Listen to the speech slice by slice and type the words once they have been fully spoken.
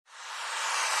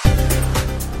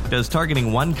Does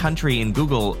targeting one country in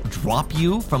Google drop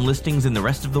you from listings in the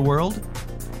rest of the world?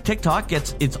 TikTok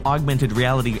gets its augmented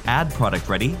reality ad product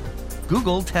ready.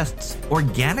 Google tests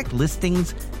organic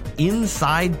listings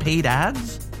inside paid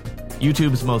ads.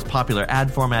 YouTube's most popular ad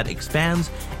format expands,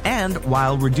 and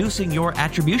while reducing your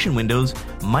attribution windows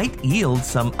might yield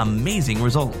some amazing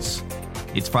results.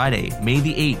 It's Friday, May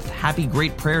the 8th. Happy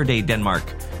Great Prayer Day,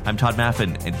 Denmark. I'm Todd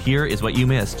Maffin, and here is what you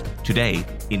missed today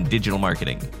in digital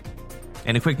marketing.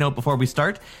 And a quick note before we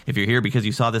start, if you're here because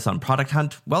you saw this on Product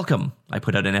Hunt, welcome. I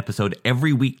put out an episode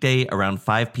every weekday around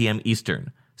 5 p.m.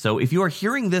 Eastern. So if you are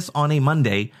hearing this on a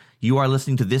Monday, you are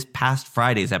listening to this past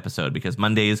Friday's episode because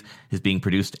Mondays is being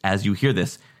produced as you hear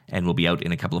this and will be out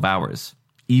in a couple of hours.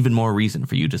 Even more reason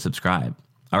for you to subscribe.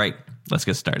 All right, let's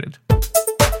get started.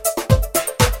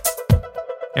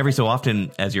 Every so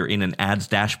often, as you're in an ads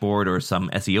dashboard or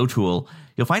some SEO tool,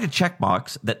 you'll find a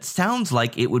checkbox that sounds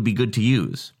like it would be good to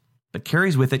use, but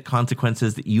carries with it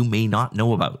consequences that you may not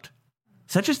know about.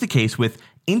 Such is the case with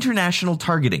international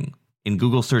targeting in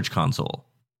Google Search Console.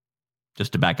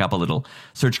 Just to back up a little,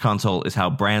 Search Console is how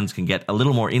brands can get a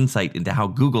little more insight into how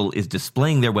Google is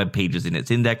displaying their web pages in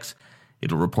its index.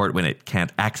 It'll report when it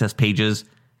can't access pages,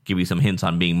 give you some hints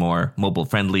on being more mobile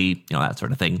friendly, that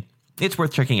sort of thing. It's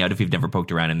worth checking out if you've never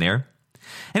poked around in there.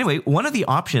 Anyway, one of the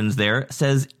options there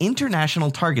says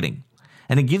international targeting,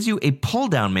 and it gives you a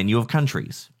pull-down menu of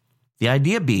countries. The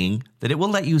idea being that it will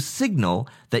let you signal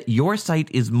that your site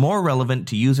is more relevant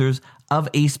to users of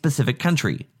a specific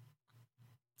country.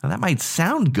 Now that might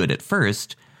sound good at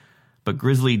first, but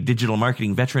grizzly digital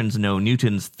marketing veterans know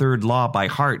Newton's third law by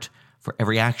heart. For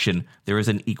every action, there is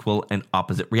an equal and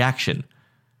opposite reaction.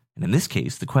 And in this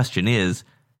case, the question is,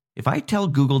 if I tell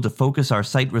Google to focus our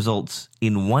site results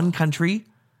in one country,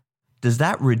 does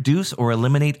that reduce or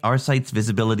eliminate our site's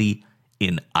visibility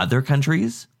in other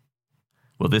countries?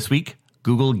 Well, this week,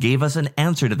 Google gave us an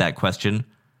answer to that question.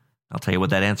 I'll tell you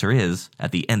what that answer is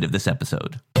at the end of this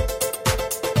episode.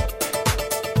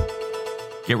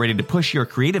 Get ready to push your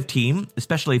creative team,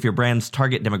 especially if your brand's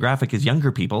target demographic is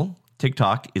younger people.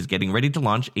 TikTok is getting ready to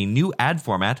launch a new ad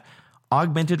format,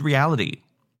 augmented reality.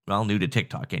 Well, new to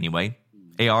TikTok anyway.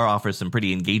 AR offers some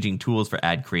pretty engaging tools for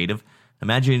ad creative.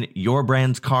 Imagine your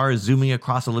brand's car zooming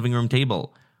across a living room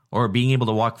table, or being able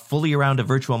to walk fully around a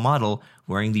virtual model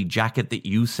wearing the jacket that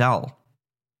you sell.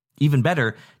 Even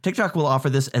better, TikTok will offer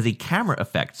this as a camera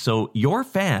effect, so your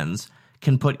fans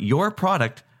can put your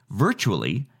product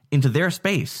virtually into their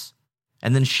space,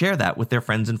 and then share that with their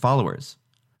friends and followers.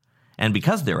 And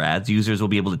because they're ads, users will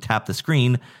be able to tap the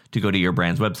screen to go to your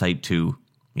brand's website to,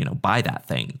 buy that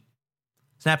thing.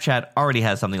 Snapchat already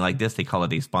has something like this. They call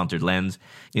it a sponsored lens.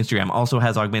 Instagram also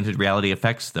has augmented reality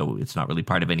effects, though it's not really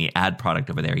part of any ad product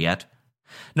over there yet.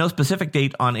 No specific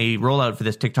date on a rollout for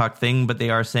this TikTok thing, but they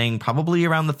are saying probably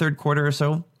around the third quarter or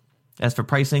so. As for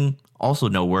pricing, also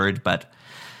no word, but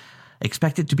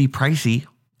expect it to be pricey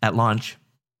at launch.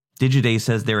 Digiday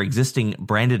says their existing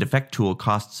branded effect tool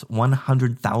costs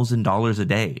 $100,000 a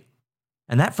day.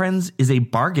 And that, friends, is a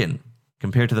bargain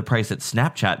compared to the price that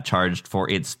Snapchat charged for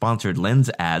its sponsored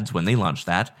lens ads when they launched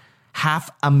that.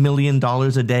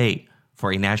 $500,000 a day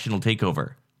for a national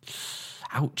takeover.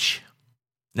 Ouch.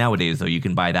 Nowadays, though, you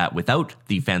can buy that without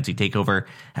the fancy takeover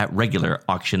at regular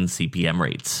auction CPM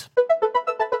rates.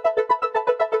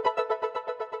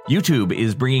 YouTube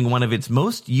is bringing one of its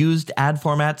most used ad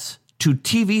formats to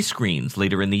TV screens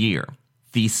later in the year,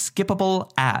 the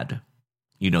skippable ad.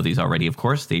 You know these already, of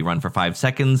course. They run for 5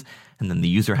 seconds, and then the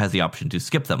user has the option to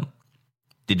skip them.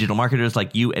 Digital marketers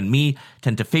like you and me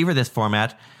tend to favor this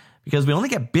format because we only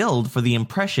get billed for the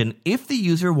impression if the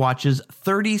user watches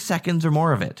 30 seconds or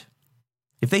more of it.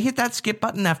 If they hit that skip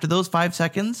button after those 5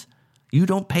 seconds, you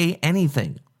don't pay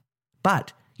anything.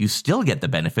 But you still get the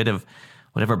benefit of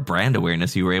whatever brand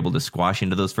awareness you were able to squash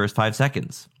into those first 5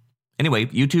 seconds. Anyway,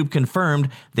 YouTube confirmed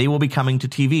they will be coming to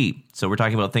TV. So we're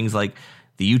talking about things like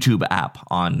the YouTube app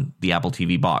on the Apple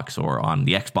TV box or on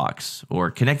the Xbox,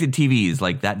 or connected TVs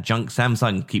like that junk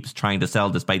Samsung keeps trying to sell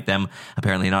despite them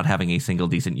apparently not having a single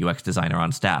decent UX designer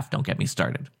on staff. Don't get me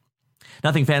started.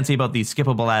 Nothing fancy about these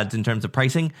skippable ads in terms of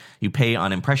pricing. You pay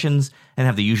on impressions and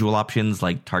have the usual options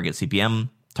like target CPM,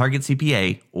 target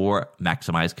CPA, or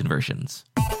maximize conversions.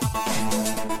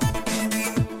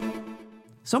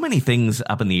 So many things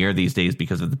up in the air these days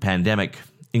because of the pandemic,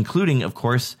 including, of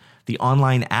course, the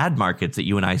online ad markets that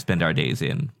you and I spend our days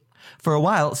in. For a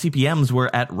while, CPMs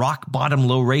were at rock bottom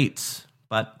low rates,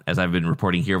 but as I've been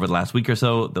reporting here over the last week or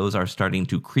so, those are starting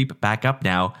to creep back up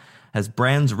now as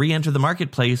brands re-enter the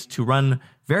marketplace to run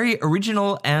very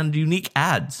original and unique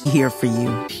ads. Here for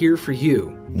you. Here for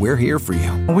you. We're here for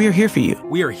you. We're here for you.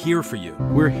 We are here for you.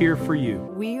 We're here for you.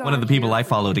 One of the people I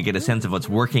follow to get a sense of what's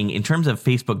working in terms of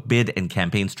Facebook bid and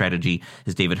campaign strategy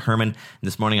is David Herman.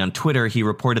 This morning on Twitter, he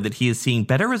reported that he is seeing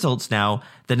better results now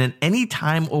than at any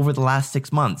time over the last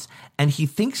 6 months, and he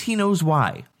thinks he knows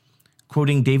why.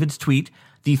 Quoting David's tweet,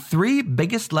 "The 3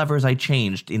 biggest levers I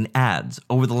changed in ads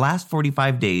over the last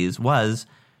 45 days was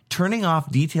turning off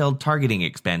detailed targeting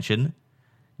expansion,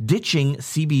 ditching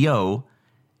CBO,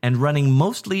 and running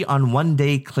mostly on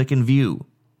one-day click and view.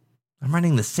 I'm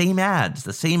running the same ads,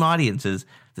 the same audiences,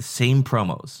 the same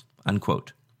promos,"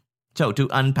 unquote. So to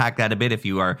unpack that a bit, if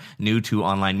you are new to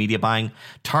online media buying,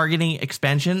 targeting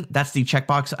expansion, that's the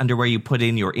checkbox under where you put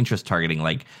in your interest targeting,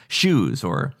 like shoes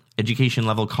or education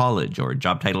level college or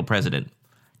job title president.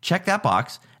 Check that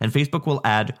box, and Facebook will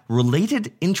add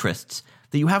related interests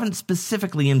that you haven't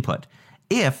specifically input,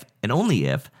 if, and only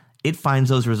if, it finds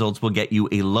those results will get you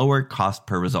a lower cost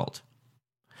per result.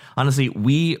 Honestly,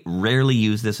 we rarely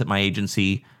use this at my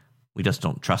agency. We just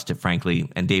don't trust it, frankly,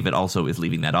 and David also is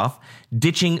leaving that off.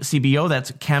 Ditching CBO,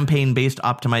 that's campaign-based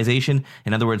optimization.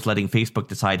 In other words, letting Facebook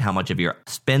decide how much of your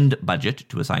spend budget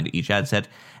to assign to each ad set.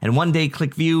 And one-day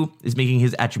click view is making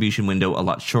his attribution window a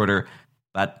lot shorter.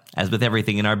 But as with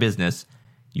everything in our business,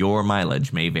 your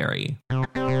mileage may vary.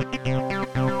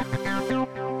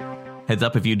 Heads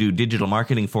up, if you do digital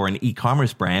marketing for an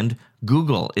e-commerce brand,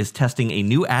 Google is testing a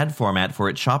new ad format for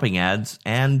its shopping ads,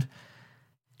 and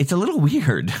it's a little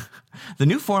weird. The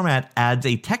new format adds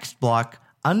a text block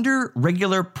under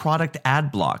regular product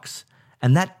ad blocks,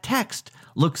 and that text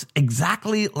looks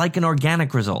exactly like an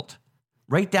organic result,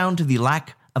 right down to the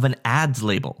lack of an ads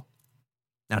label.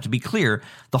 Now, to be clear,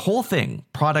 the whole thing,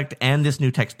 product and this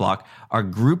new text block, are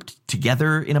grouped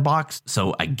together in a box,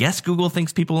 so I guess Google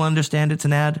thinks people will understand it's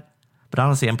an ad. But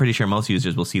honestly, I'm pretty sure most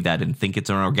users will see that and think it's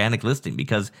an organic listing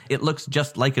because it looks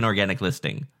just like an organic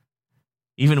listing.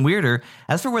 Even weirder,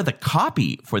 as for where the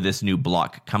copy for this new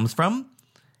block comes from,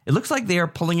 it looks like they are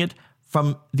pulling it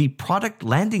from the product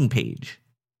landing page.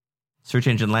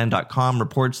 SearchEngineLand.com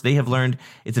reports they have learned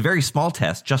it's a very small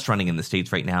test just running in the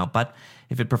States right now, but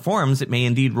if it performs, it may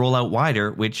indeed roll out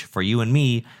wider, which for you and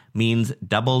me means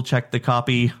double check the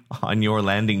copy on your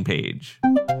landing page.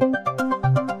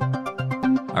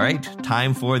 All right,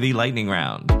 time for the lightning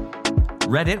round.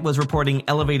 Reddit was reporting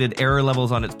elevated error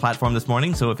levels on its platform this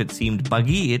morning, so if it seemed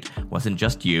buggy, it wasn't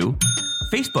just you.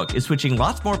 Facebook is switching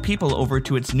lots more people over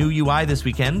to its new UI this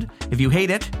weekend. If you hate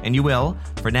it, and you will,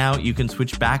 for now you can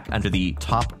switch back under the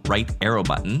top right arrow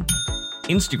button.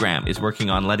 Instagram is working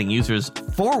on letting users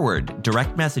forward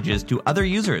direct messages to other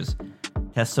users.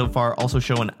 Tests so far also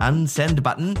show an unsend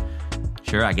button.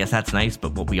 Sure, I guess that's nice,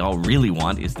 but what we all really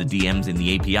want is the DMs in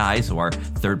the API so our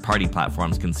third-party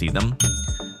platforms can see them.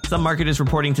 Some marketers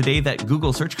reporting today that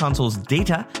Google Search Console's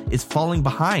data is falling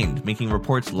behind, making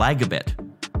reports lag a bit.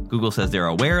 Google says they're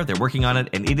aware, they're working on it,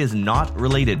 and it is not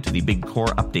related to the big core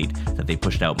update that they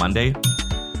pushed out Monday.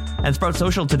 And Sprout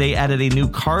Social today added a new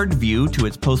card view to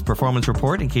its post-performance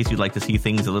report in case you'd like to see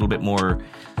things a little bit more,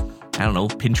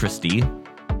 Pinteresty.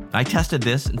 I tested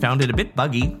this and found it a bit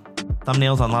buggy.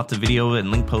 Thumbnails on lots of video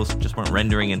and link posts just weren't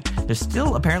rendering, and there's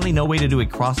still apparently no way to do a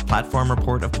cross-platform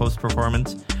report of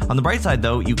post-performance. On the bright side,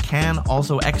 though, you can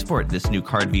also export this new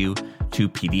card view to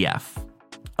PDF.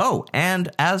 Oh, and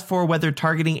as for whether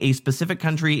targeting a specific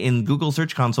country in Google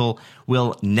Search Console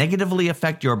will negatively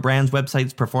affect your brand's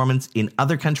website's performance in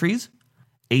other countries,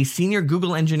 a senior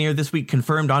Google engineer this week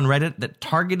confirmed on Reddit that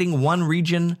targeting one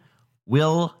region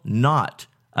will not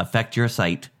affect your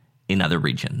site in other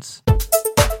regions.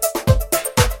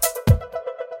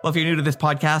 Well, if you're new to this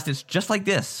podcast, it's just like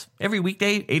this. Every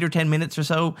weekday, 8 or 10 minutes or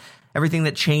so, everything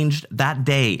that changed that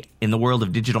day in the world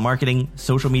of digital marketing,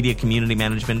 social media community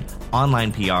management,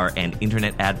 online PR, and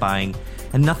internet ad buying,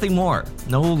 and nothing more.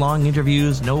 No long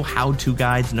interviews, no how-to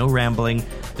guides, no rambling.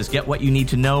 Just get what you need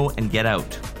to know and get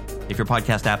out. If your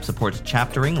podcast app supports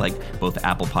chaptering, like both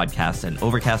Apple Podcasts and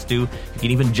Overcast do, you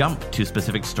can even jump to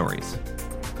specific stories.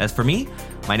 As for me,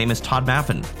 my name is Todd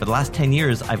Maffin. For the last 10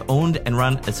 years, I've owned and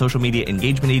run a social media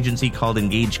engagement agency called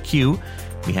EngageQ.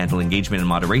 We handle engagement and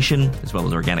moderation, as well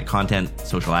as organic content,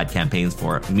 social ad campaigns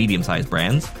for medium-sized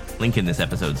brands. Link in this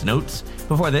episode's notes.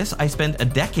 Before this, I spent a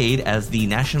decade as the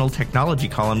national technology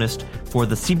columnist for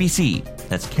the CBC.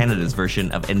 That's Canada's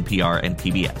version of NPR and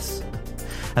PBS.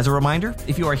 As a reminder,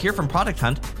 if you are here from Product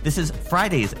Hunt, this is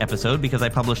Friday's episode because I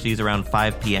publish these around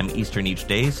 5 p.m. Eastern each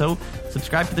day, so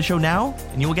subscribe to the show now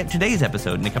and you will get today's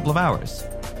episode in a couple of hours.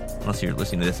 Unless you're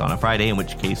listening to this on a Friday, in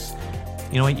which case,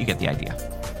 you get the idea.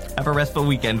 Have a restful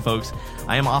weekend, folks.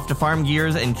 I am off to farm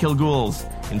gears and kill ghouls.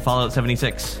 in Fallout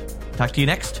 76. Talk to you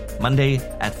next Monday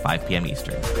at 5 p.m.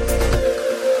 Eastern.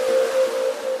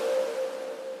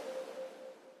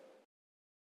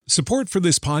 Support for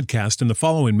this podcast and the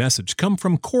following message come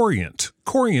from Corient.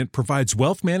 Corient provides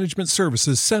wealth management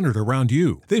services centered around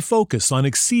you. They focus on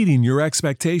exceeding your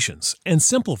expectations and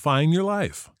simplifying your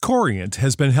life. Corient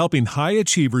has been helping high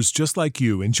achievers just like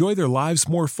you enjoy their lives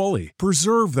more fully,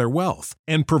 preserve their wealth,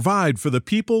 and provide for the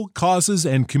people, causes,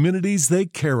 and communities they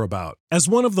care about. As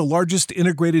one of the largest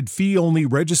integrated fee-only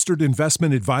registered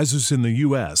investment advisors in the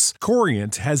U.S.,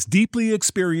 Corient has deeply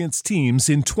experienced teams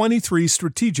in 23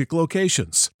 strategic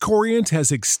locations. Corient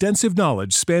has extensive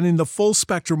knowledge spanning the full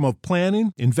spectrum of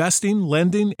planning, investing,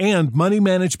 lending, and money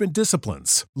management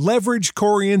disciplines. Leverage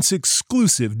Corient's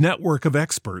exclusive network of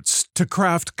experts to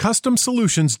craft custom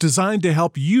solutions designed to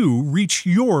help you reach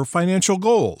your financial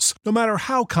goals, no matter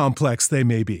how complex they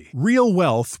may be. Real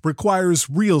wealth requires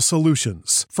real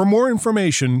solutions. For more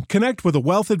information, connect with a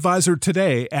wealth advisor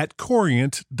today at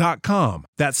Corient.com.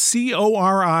 That's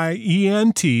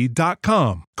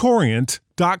Corient.com.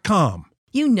 Corient.com.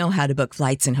 You know how to book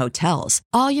flights and hotels.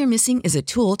 All you're missing is a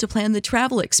tool to plan the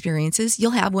travel experiences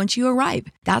you'll have once you arrive.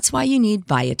 That's why you need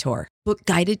Viator. Book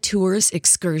guided tours,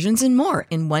 excursions, and more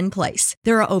in one place.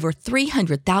 There are over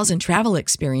 300,000 travel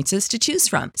experiences to choose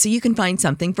from, so you can find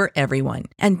something for everyone.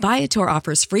 And Viator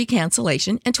offers free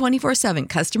cancellation and 24/7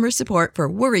 customer support for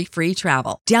worry-free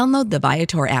travel. Download the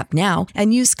Viator app now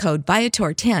and use code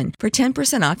Viator10 for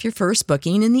 10% off your first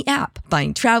booking in the app.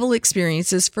 Find travel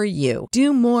experiences for you.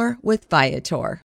 Do more with Viator.